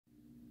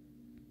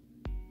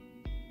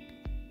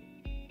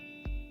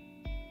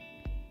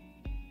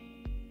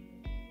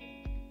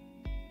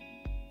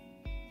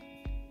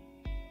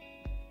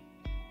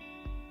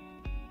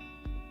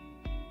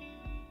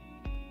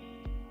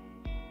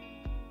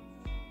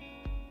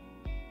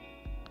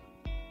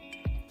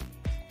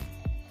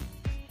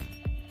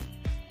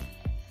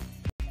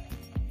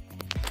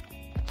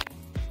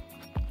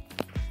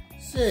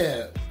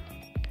So,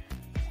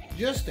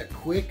 just a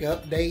quick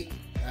update.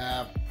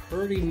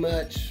 Pretty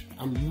much,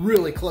 I'm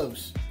really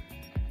close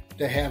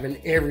to having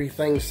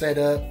everything set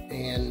up,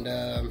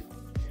 and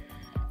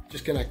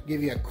just gonna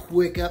give you a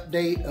quick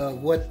update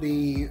of what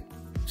the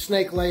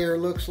snake lair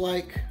looks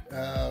like.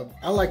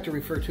 I like to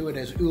refer to it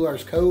as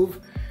Ular's Cove.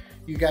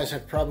 You guys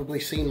have probably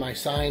seen my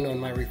sign on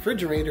my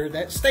refrigerator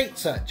that states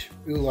such,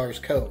 Ular's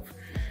Cove.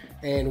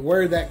 And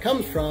where that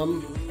comes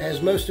from,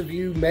 as most of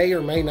you may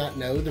or may not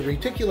know, the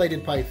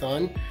reticulated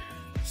python,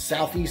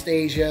 Southeast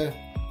Asia,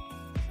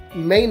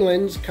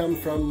 mainlands come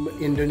from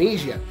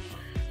Indonesia.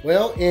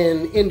 Well,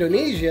 in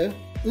Indonesia,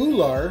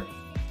 Ular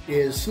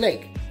is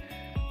snake.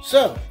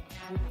 So,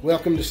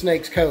 welcome to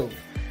Snake's Cove.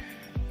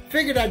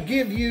 Figured I'd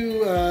give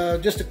you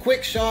just a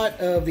quick shot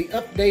of the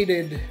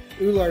updated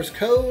Ular's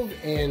Cove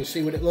and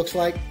see what it looks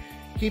like.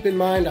 Keep in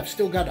mind, I've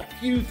still got a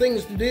few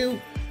things to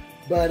do,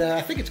 but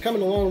I think it's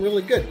coming along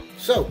really good.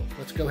 So,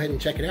 let's go ahead and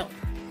check it out.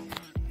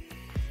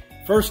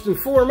 First and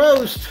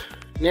foremost,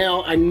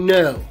 now I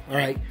know, all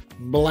right,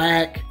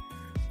 black,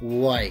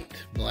 white.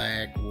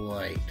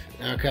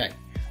 Okay,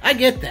 I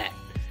get that.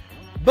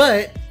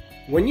 But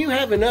when you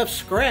have enough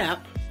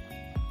scrap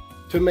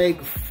to make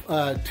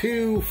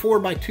two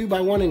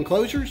 4x2x1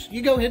 enclosures,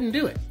 you go ahead and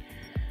do it.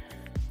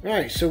 All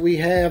right, so we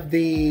have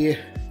the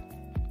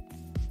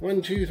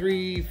 1, 2,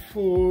 3,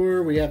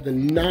 4. We have the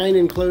 9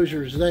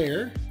 enclosures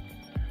there.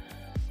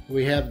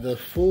 We have the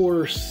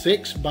 4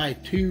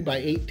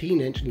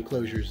 6x2x18 inch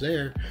enclosures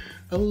there.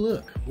 Oh,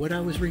 look, what I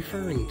was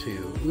referring to,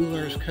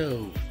 Ular's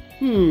Cove.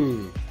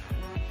 All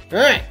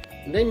right,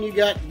 and then you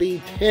got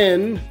the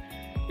 10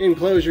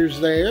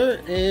 enclosures there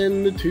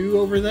and the 2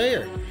 over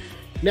there.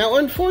 Now,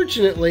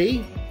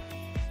 unfortunately,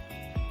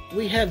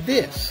 we have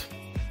this.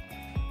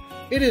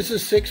 It is a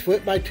 6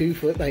 foot by 2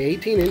 foot by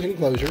 18 inch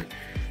enclosure.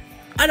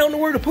 I don't know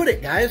where to put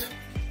it, guys.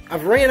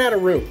 I've ran out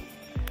of room.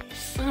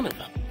 Son of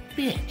a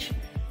bitch.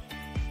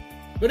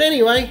 But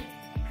anyway,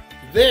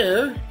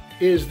 there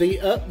is the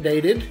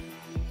updated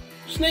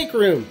snake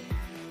room.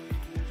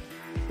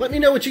 Let me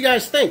know what you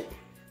guys think.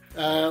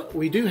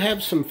 We do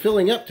have some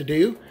filling up to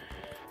do.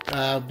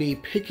 I'll be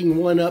picking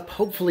one up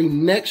hopefully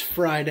next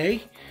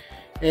Friday.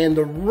 And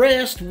the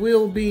rest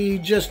will be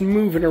just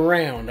moving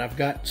around. I've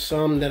got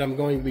some that I'm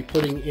going to be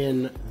putting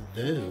in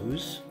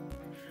those,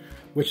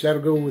 which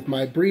that'll go with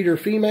my breeder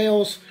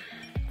females.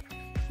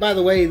 By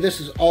the way, this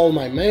is all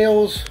my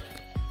males.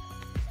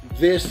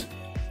 This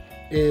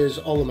is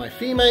all of my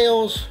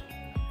females.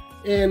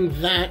 And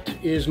that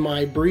is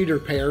my breeder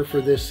pair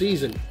for this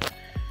season.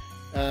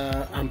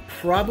 I'm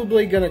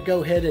probably going to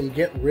go ahead and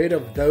get rid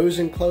of those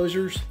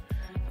enclosures.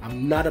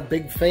 I'm not a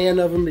big fan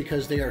of them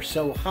because they are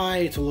so high,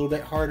 it's a little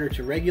bit harder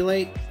to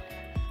regulate.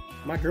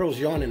 My girl's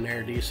yawning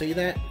there, do you see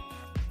that?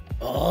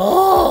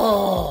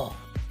 Oh!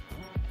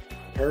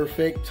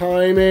 Perfect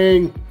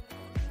timing.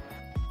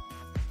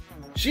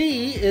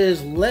 She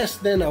is less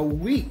than a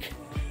week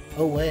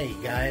away,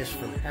 guys,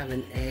 from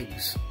having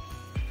eggs.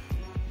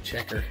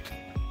 Check her.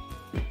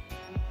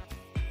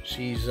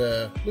 She's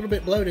a little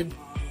bit bloated,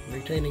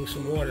 retaining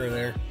some water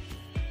there.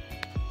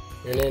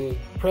 And then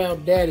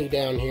proud daddy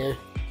down here.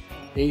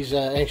 He's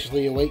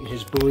anxiously awaiting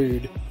his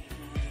brood.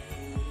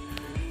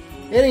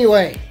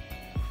 Anyway,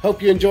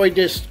 hope you enjoyed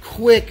this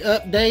quick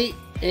update,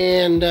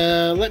 and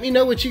let me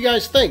know what you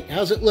guys think.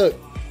 How's it look?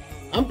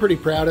 I'm pretty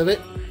proud of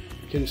it,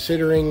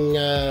 considering,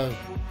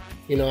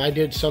 you know, I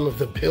did some of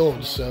the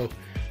builds, so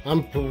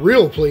I'm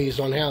real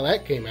pleased on how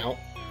that came out.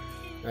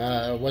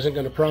 I wasn't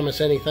going to promise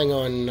anything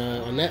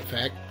on that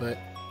fact, but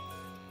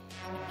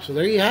so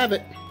there you have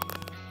it.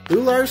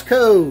 Ular's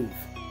Cove.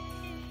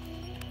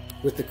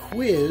 With the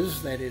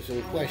quiz that is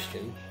in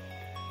question,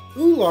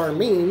 Ular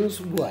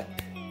means what?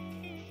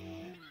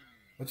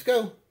 Let's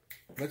go.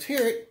 Let's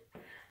hear it.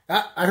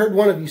 I heard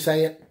one of you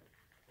say it.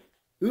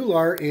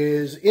 Ular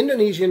is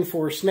Indonesian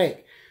for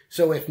snake.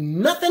 So if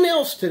nothing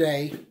else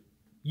today,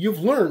 you've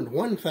learned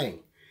one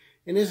thing.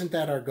 And isn't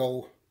that our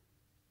goal?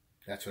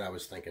 That's what I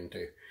was thinking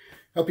too.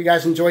 Hope you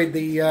guys enjoyed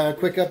the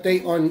quick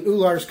update on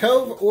Ular's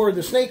Cove or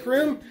the snake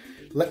room.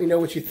 Let me know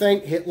what you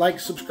think. Hit like,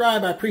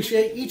 subscribe. I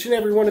appreciate each and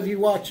every one of you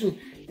watching.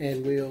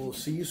 And we'll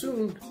see you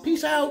soon.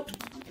 Peace out.